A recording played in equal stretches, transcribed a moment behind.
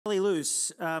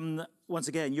Yunus, once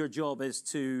again, your job is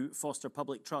to foster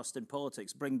public trust in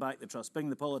politics, bring back the trust, bring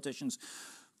the politicians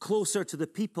closer to the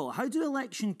people. How do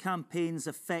election campaigns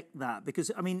affect that?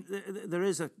 Because, I mean, there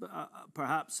is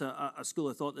perhaps a school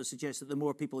of thought that suggests that the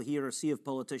more people hear or see of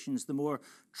politicians, the more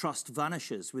trust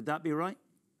vanishes. Would that be right?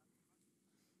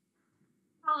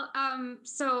 Well,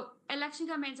 so election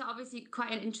campaigns are obviously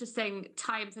quite an interesting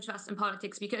time for trust in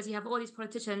politics, because you have all these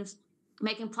politicians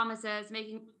making promises,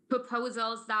 making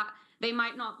proposals that they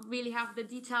might not really have the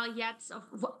detail yet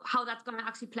of how that's going to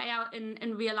actually play out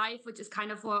in real life, which is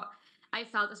kind of what I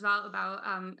felt as well about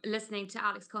listening to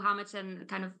Alex Kohamet and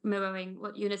kind of mirroring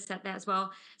what Yunus said there as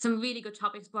well. Some really good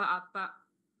topics brought up, but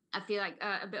I feel like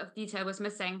a bit of detail was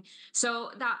missing.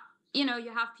 So that, you know,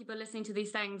 you have people listening to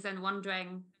these things and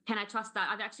wondering, can I trust that?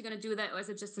 Are they actually going to do that? Or is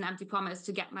it just an empty promise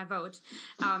to get my vote?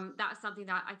 That is something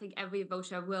that I think every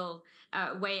voter will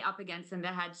weigh up against in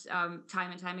their head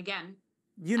time and time again.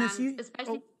 Yunus,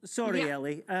 sorry, yeah.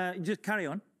 Ellie, just carry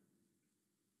on.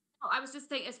 I was just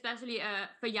saying, especially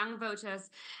for young voters,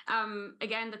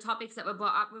 again, the topics that were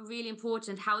brought up were really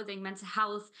important: housing, mental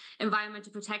health,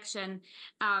 environmental protection.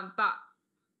 But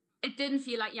it didn't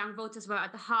feel like young voters were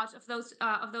at the heart of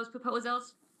those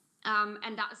proposals.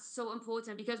 And that is so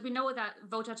important, because we know that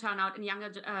voter turnout in the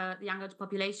younger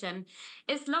population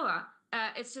is lower.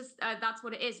 It's just that's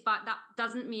what it is. But that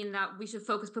doesn't mean that we should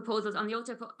focus proposals on the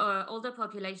older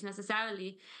population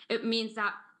necessarily. It means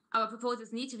that our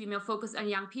proposals need to be more focused on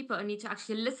young people and need to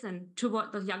actually listen to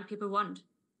what those young people want.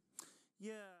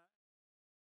 Yeah.